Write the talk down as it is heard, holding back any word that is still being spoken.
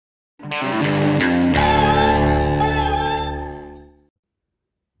Hey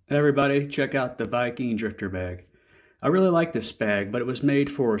everybody, check out the Viking drifter bag. I really like this bag, but it was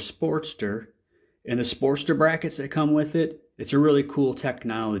made for a Sportster, and the Sportster brackets that come with it, it's a really cool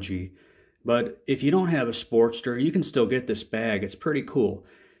technology. But if you don't have a Sportster, you can still get this bag. It's pretty cool.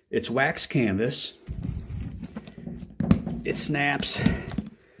 It's wax canvas. It snaps, and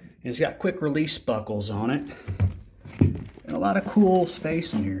it's got quick release buckles on it, and a lot of cool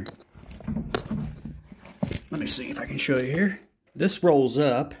space in here. Let me see if I can show you here. This rolls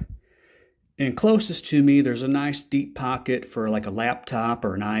up, and closest to me there's a nice deep pocket for like a laptop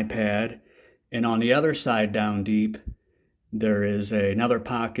or an iPad, and on the other side down deep there is another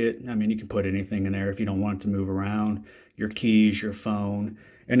pocket. I mean, you can put anything in there if you don't want it to move around, your keys, your phone,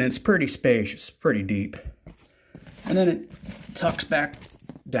 and it's pretty spacious, pretty deep. And then it tucks back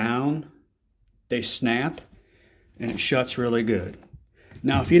down, they snap, and it shuts really good.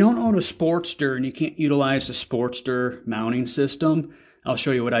 Now, if you don't own a Sportster and you can't utilize the Sportster mounting system, I'll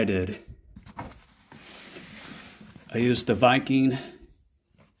show you what I did. I used the Viking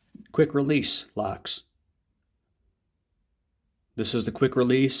quick release locks. This is the quick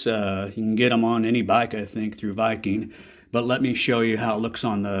release. You can get them on any bike, I think, through Viking. But let me show you how it looks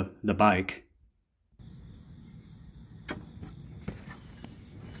on the bike.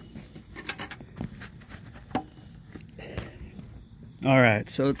 Alright,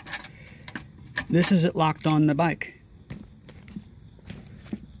 so this is it locked on the bike.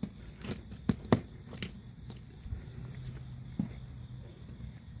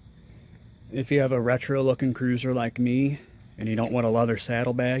 If you have a retro looking cruiser like me and you don't want a leather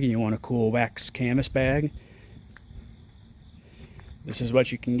saddlebag and you want a cool wax canvas bag, this is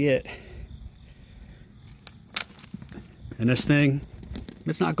what you can get. And this thing,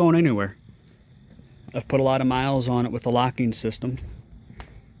 it's not going anywhere. I've put a lot of miles on it with the locking system.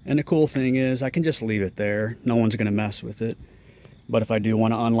 And the cool thing is I can just leave it there. No one's going to mess with it. But if I do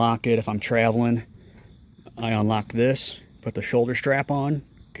want to unlock it, if I'm traveling, I unlock this, put the shoulder strap on,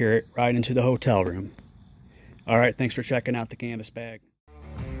 carry it right into the hotel room. All right, thanks for checking out the canvas bag.